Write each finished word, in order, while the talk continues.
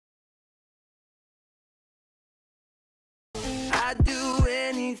I'd do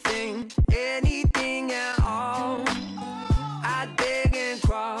anything, anything at all. I'd beg and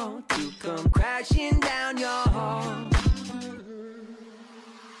crawl to come crashing down your hall.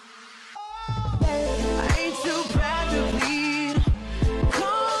 I ain't too proud to bleed.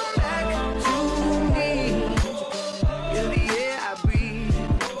 Come back to me. You're the air I breathe.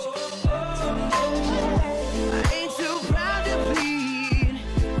 I ain't too proud to bleed.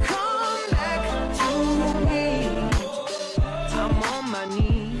 Come back to me. I'm on my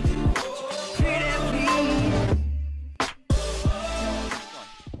knees. Pretty please.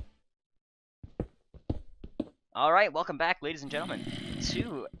 All right, welcome back, ladies and gentlemen,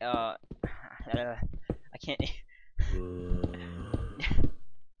 to I can't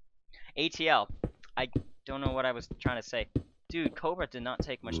ATL. I don't know what I was trying to say. Dude, Cobra did not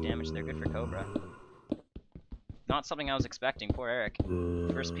take much damage. They're good for Cobra. Not something I was expecting. Poor Eric.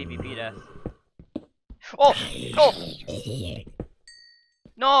 First PvP death. Oh! Oh!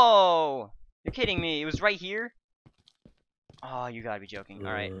 No! You're kidding me. It was right here? Oh, you gotta be joking.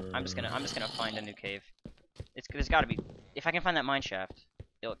 Alright, I'm just gonna find a new cave. There's gotta be. If I can find that mine shaft,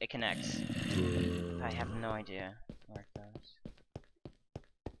 it connects. I have no idea where it goes.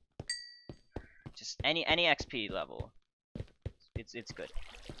 Just any XP level. It's good.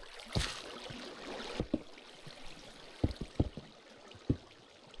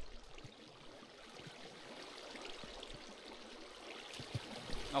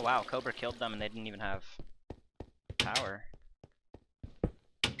 Oh wow, Cobra killed them and they didn't even have power.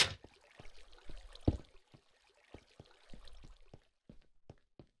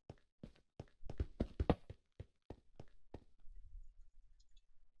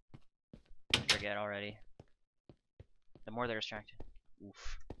 Forget already. The more they're distracted.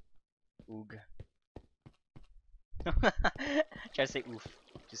 Oof. Oog. Try to say oof.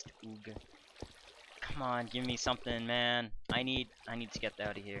 Just oog. Come on, give me something, man. I need to get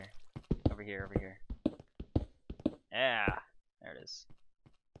out of here. Over here. Yeah. There it is.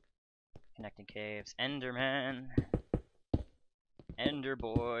 Connecting caves. Enderman. Ender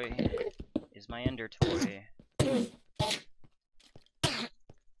boy is my ender toy.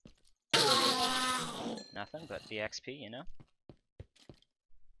 Nothing but the XP, you know?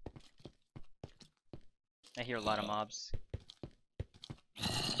 I hear a lot of mobs.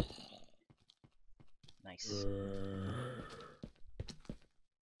 Nice.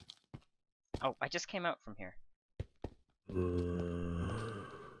 Oh, I just came out from here.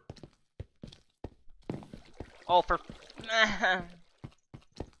 Oh, for... I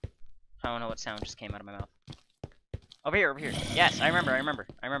don't know what sound just came out of my mouth. Over here. Yes, I remember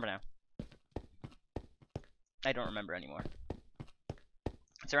now. I don't remember anymore.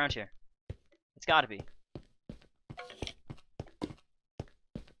 It's around here. It's gotta be.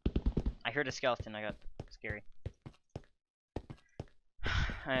 I heard a skeleton, I got scary.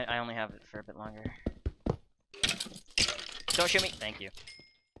 I only have it for a bit longer. Don't shoot me! Thank you.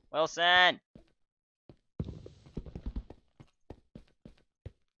 Wilson!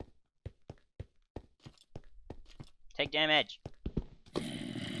 Take damage!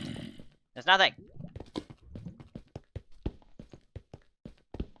 There's nothing!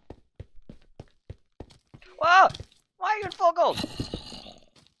 Whoa! Why are you in full gold?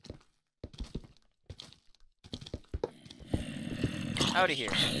 Out of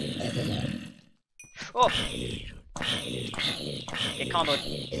here. Oh! It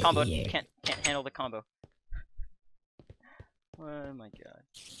comboed. Can't handle the combo. Oh my god.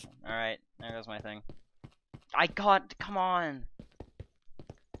 Alright, there goes my thing. Come on!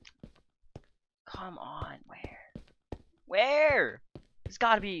 Come on, where? There's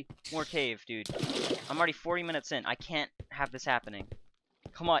gotta be more cave, dude. I'm already 40 minutes in. I can't have this happening.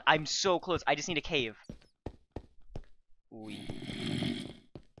 Come on, I'm so close. I just need a cave. Ooh.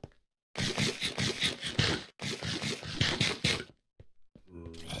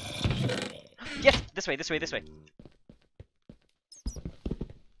 Yes! This way. This way.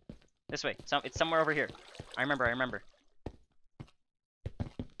 It's somewhere over here. I remember.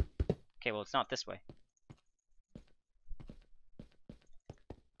 Okay, well, it's not this way.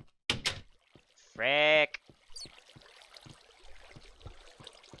 Frick!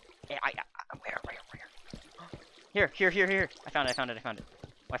 Hey, where? Here. I found it.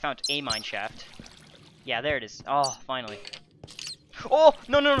 I found a mine shaft. Yeah, there it is. Oh, finally. Oh,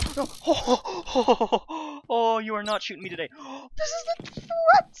 no. Oh, you are not shooting me today. This is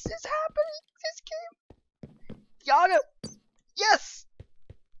what is happening? This game. Yaga! Yes!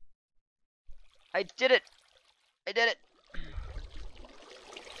 I did it.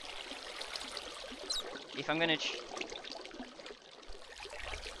 If I'm gonna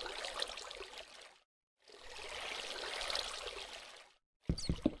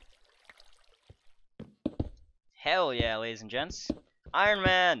Hell yeah, ladies and gents. Iron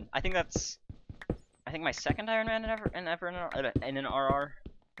Man! I think my second Iron Man in an RR.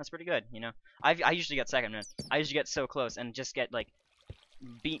 That's pretty good, you know. I usually get second, man. I usually get so close and just get like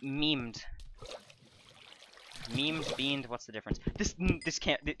memed. Memed, beamed, what's the difference? This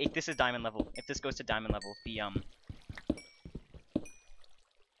can't, if this is diamond level. If this goes to diamond level, the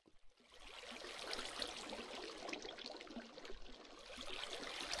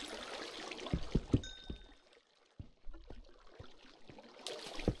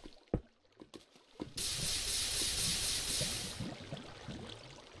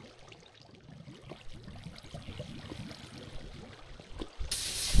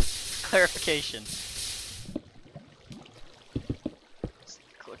clarification.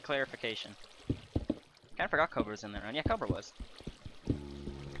 Clarification. Kinda forgot Cobra was in there. And yeah, Cobra was.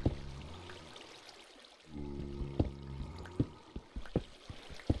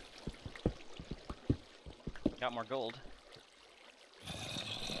 Got more gold.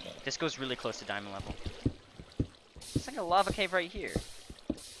 This goes really close to diamond level. It's like a lava cave right here.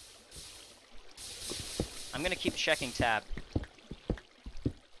 I'm gonna keep checking tab.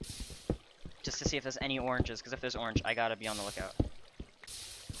 Just to see if there's any oranges, because if there's orange, I gotta be on the lookout.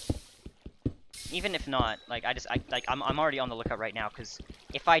 Even if not, like I'm already on the lookout right now, because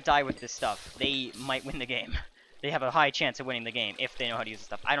if I die with this stuff, they might win the game. They have a high chance of winning the game if they know how to use the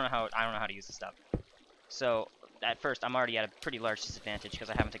stuff. I don't know how to use the stuff. So at first, I'm already at a pretty large disadvantage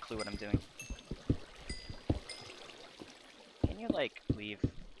because I haven't a clue what I'm doing. Can you like leave?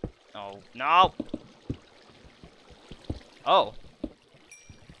 Oh no! Oh.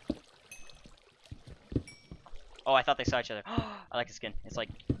 Oh, I thought they saw each other. I like the skin. It's like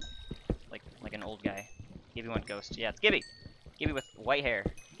an old guy. Gibby went ghost. Yeah, it's Gibby. Gibby with white hair.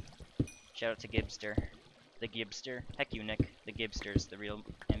 Shout out to Gibster. The Gibster. Heck you, Nick. The Gibster's the real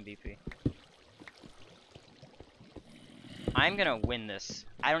MVP. I'm gonna win this.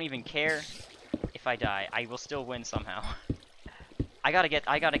 I don't even care if I die. I will still win somehow. I gotta get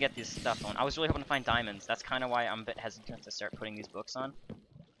this stuff on. I was really hoping to find diamonds. That's kind of why I'm a bit hesitant to start putting these books on.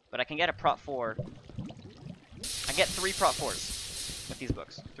 But I can get a prop 4. I get 3 prop 4s with these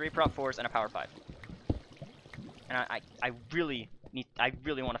books. 3 prop 4s and a power 5. And I really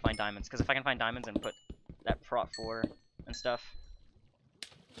want to find diamonds, because if I can find diamonds and put that prop 4 and stuff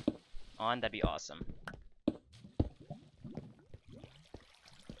on, that'd be awesome.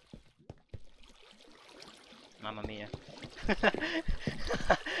 Mamma mia.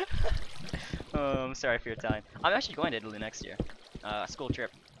 Oh, I'm sorry for your Italian. I'm actually going to Italy next year. School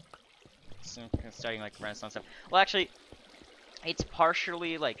trip. Starting like Renaissance stuff. Well, actually, it's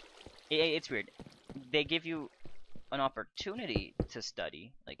partially like it's weird. They give you an opportunity to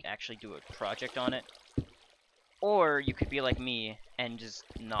study, like actually do a project on it, or you could be like me and just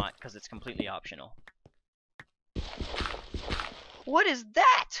not, because it's completely optional. What is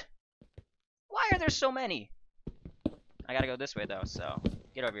that? Why are there so many? I gotta go this way though, so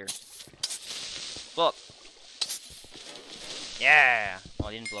get over here. Blow up. Yeah. Well,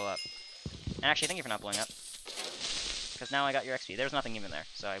 it didn't blow up. And actually, thank you for not blowing up. Because now I got your XP. There's nothing even there,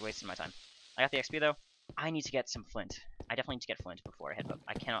 so I wasted my time. I got the XP though. I need to get some flint. I definitely need to get flint before I head up.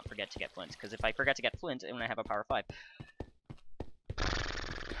 I cannot forget to get flint, because if I forget to get flint when I have a power 5.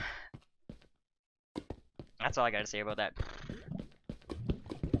 That's all I gotta say about that.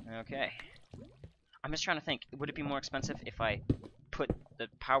 Okay. I'm just trying to think, would it be more expensive if I put the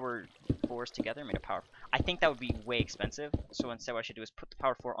power 4s together, made a power... I think that would be way expensive, so instead what I should do is put the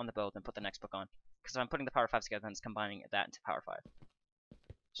power 4 on the build and put the next book on. Because if I'm putting the power 5s together, then it's combining that into power 5.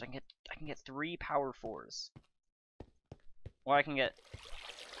 So I can get 3 power 4s. Or I can get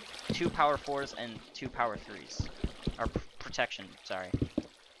 2 power 4s and 2 power 3s. Or protection, sorry.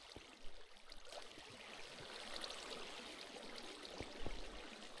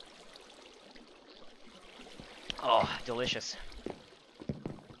 Oh, delicious.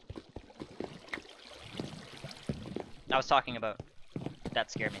 I was talking about...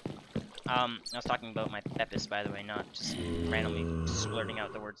 That scared me. I was talking about my Pepis, by the way, not just randomly splurting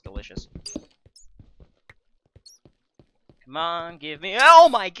out the words delicious. Come on, give me... Oh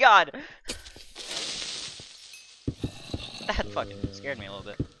my god! That fucking scared me a little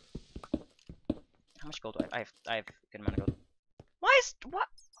bit. How much gold do I have? I have a good amount of gold. Why is... What?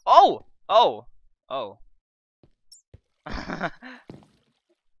 Oh! Oh! Oh.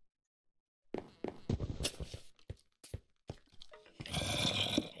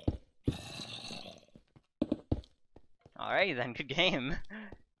 Alright then, good game.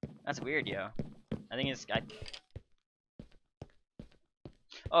 That's weird, yo. I think it's...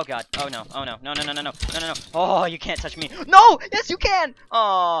 Oh god. Oh no. Oh no. No, no, no, no, no. No, no, no. Oh, you can't touch me. No! Yes, you can!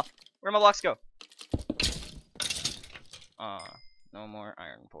 Aw. Where'd my blocks go? No more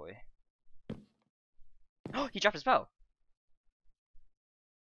iron boy. Oh, he dropped his bow.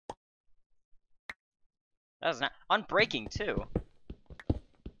 That was not unbreaking too.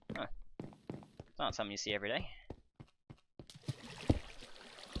 Huh. It's not something you see every day.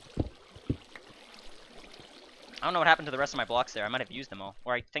 I don't know what happened to the rest of my blocks there. I might have used them all.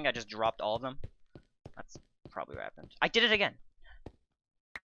 Or I think I just dropped all of them. That's probably what happened. I did it again!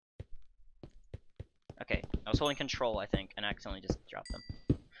 Okay, I was holding control, I think, and accidentally just dropped them.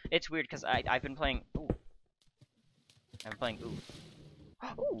 It's weird, because I've been playing... Ooh. I've been playing... Ooh.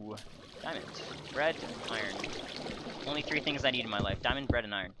 Ooh! Diamond. Bread, iron. Only 3 things I need in my life. Diamond, bread,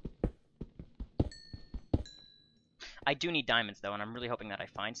 and iron. I do need diamonds, though, and I'm really hoping that I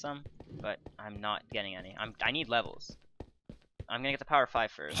find some, but I'm not getting any. I need levels. I'm gonna get the power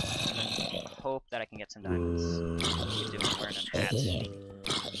 5 first, and then hope that I can get some diamonds. Keep doing wearing a hat.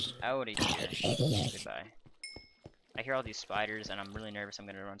 Out of here. Goodbye. I hear all these spiders, and I'm really nervous I'm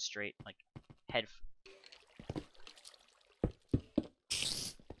gonna run straight, like, head...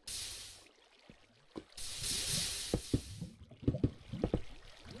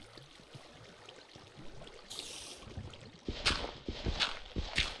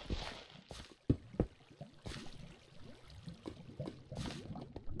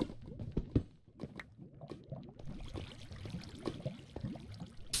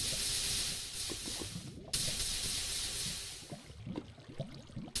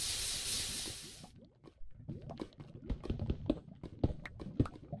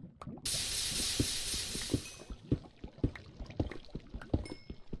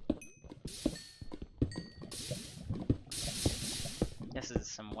 This is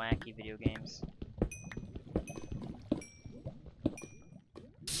some wacky video games.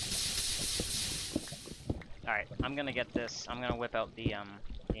 Alright, I'm gonna get this. I'm gonna whip out the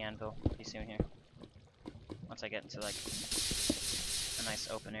anvil pretty soon here. Once I get into like a nice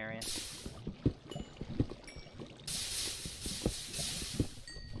open area.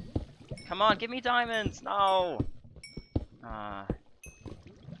 Come on, give me diamonds! No!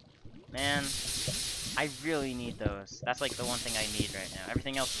 Man. I really need those. That's like the one thing I need right now.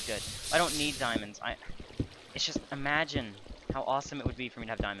 Everything else is good. I don't need diamonds. It's just, imagine how awesome it would be for me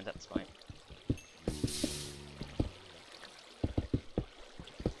to have diamonds at this point.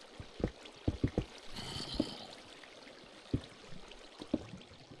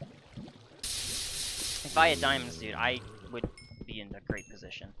 If I had diamonds, dude, I would be in a great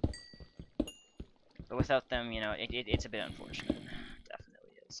position. But without them, you know, it's a bit unfortunate.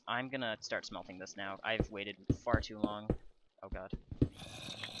 I'm gonna start smelting this now. I've waited far too long. Oh god.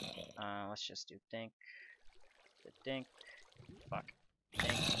 Let's just do dink. Dink. Fuck.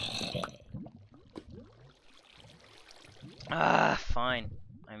 Dink. Fine.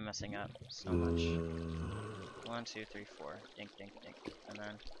 I'm messing up so much. 1, 2, 3, 4. Dink, dink, dink. And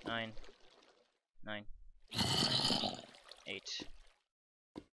then 9. 9. 8.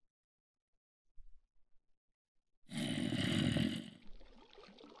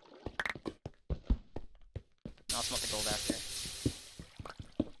 I'll smelt the gold after.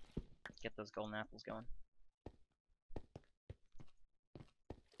 Get those golden apples going.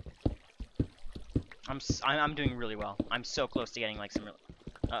 I'm doing really well. I'm so close to getting like some.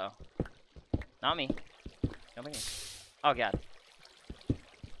 Uh-oh. Not me. Nobody. Oh god.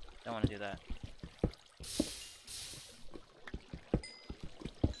 Don't want to do that.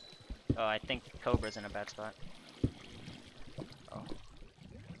 Oh, I think Cobra's in a bad spot. Oh.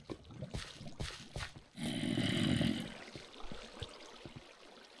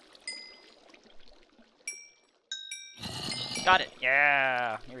 Got it!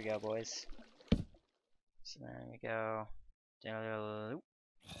 Yeah! Here we go, boys. So there we go.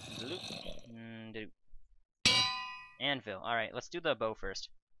 Anvil. Alright, let's do the bow first.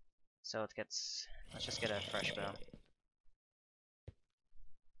 So let's just get a fresh bow.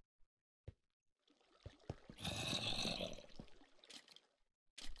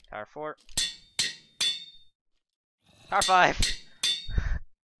 Power 4. Power 5!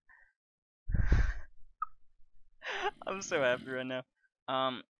 I'm so happy right now.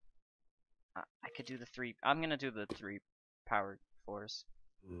 I could do the 3. I'm gonna do the 3 powered 4s.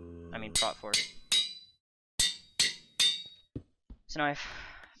 I mean prot 4s. So now I have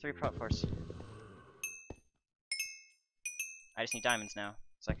 3 prot 4s. I just need diamonds now,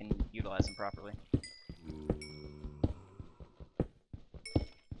 so I can utilize them properly.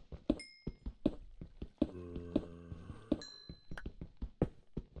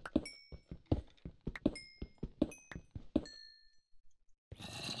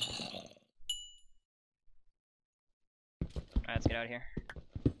 Alright, let's get out of here.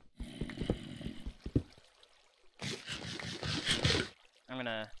 I'm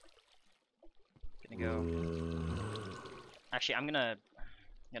gonna go. Actually, I'm gonna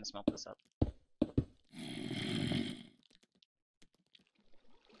smelt this up.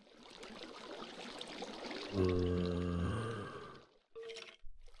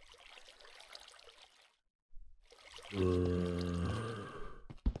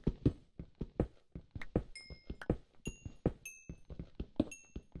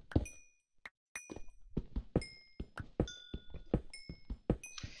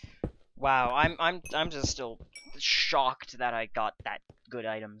 Wow, I'm just still shocked that I got that good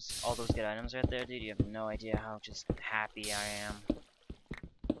items. All those good items right there, dude. You have no idea how just happy I am.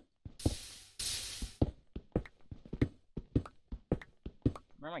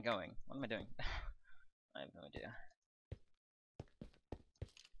 Where am I going? What am I doing? I have no idea.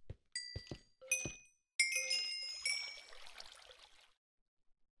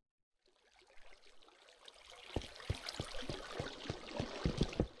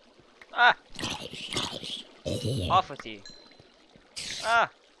 Ah! Off with you. Ah!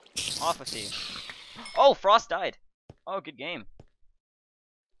 Off with you. Oh, Frost died. Oh, good game.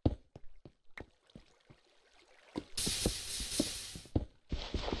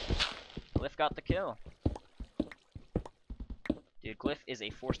 Glyph got the kill. Dude, Glyph is a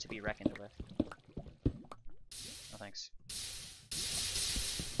force to be reckoned with. No thanks.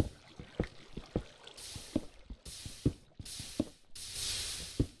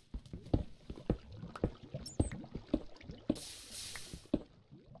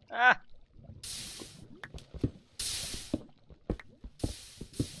 Ah!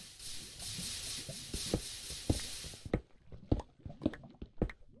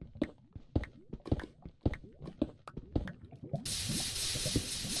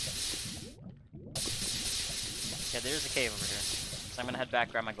 Yeah, there's a cave over here. So I'm gonna head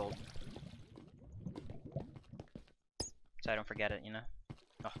back, grab my gold. So I don't forget it, you know?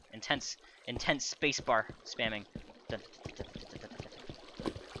 Oh, intense spacebar spamming. Dun, dun, dun, dun, dun, dun, dun.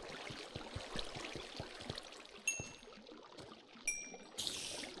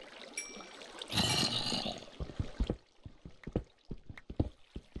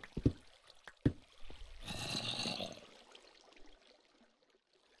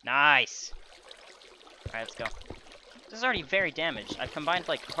 Nice! Alright, let's go. This is already very damaged. I've combined,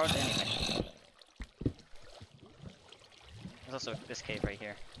 like, hardly anything. There's also this cave right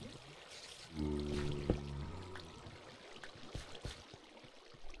here.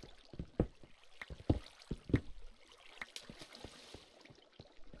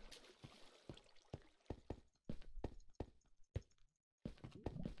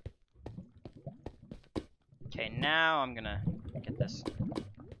 Okay, now I'm gonna get this.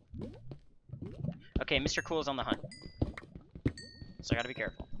 Okay, Mr. Cool's on the hunt. So I gotta be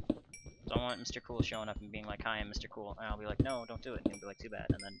careful. Don't want Mr. Cool showing up and being like, hi, I'm Mr. Cool. And I'll be like, no, don't do it. And he'll be like, too bad.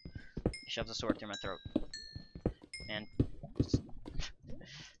 And then he shoves a sword through my throat. And just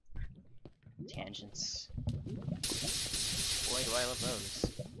tangents. Boy, do I love those.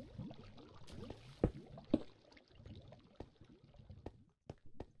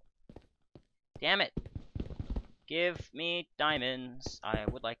 Damn it! Give me diamonds. I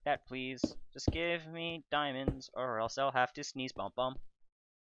would like that, please. Just give me diamonds, or else I'll have to sneeze. Bum bum.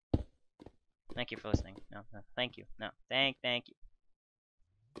 Thank you for listening. No, thank you. No, thank you.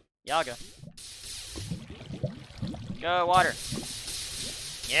 Yaga. Go, water.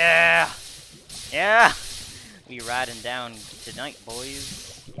 Yeah! Yeah! We riding down tonight,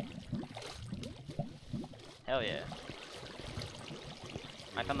 boys. Hell yeah.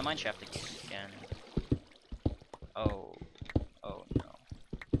 I found the mine shaft again. Oh. Oh no.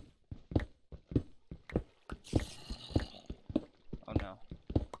 Oh no.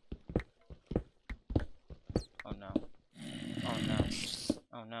 Oh no. Oh no.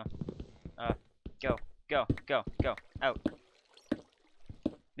 Oh no. Go. Go. Go. Go. Out.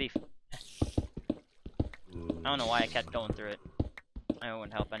 Leave. I don't know why I kept going through it. I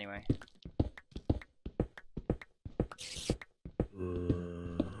wouldn't help anyway.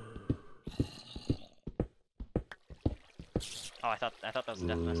 Oh, I thought that was a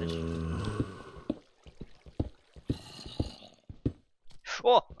death message.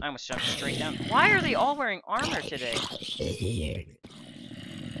 Oh! I almost jumped straight down. Why are they all wearing armor today?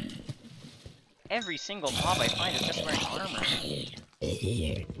 Every single mob I find is just wearing armor.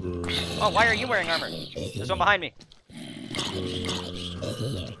 Oh, why are you wearing armor? There's one behind me.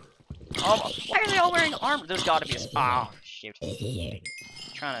 Oh, why are they all wearing armor? There's gotta be a... Oh, shoot. I'm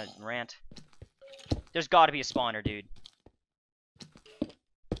trying to rant. There's gotta be a spawner, dude.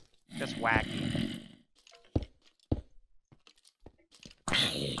 Just wacky.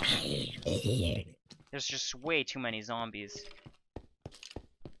 There's just way too many zombies.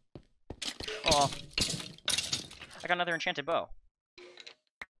 Oh. I got another enchanted bow.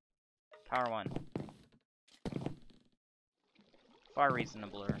 Power 1. Far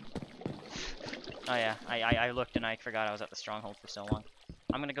reasonabler. Oh yeah, I looked and I forgot I was at the stronghold for so long.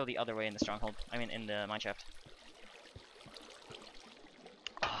 I'm gonna go the other way in the stronghold. I mean, in the mineshaft.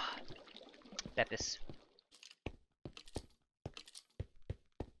 Ah, Beppis.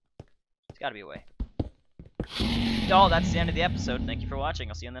 There's gotta be a way. Oh, that's the end of the episode. Thank you for watching.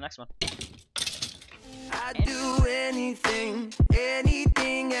 I'll see you in the next one. I'd do anything,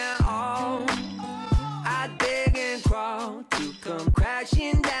 anything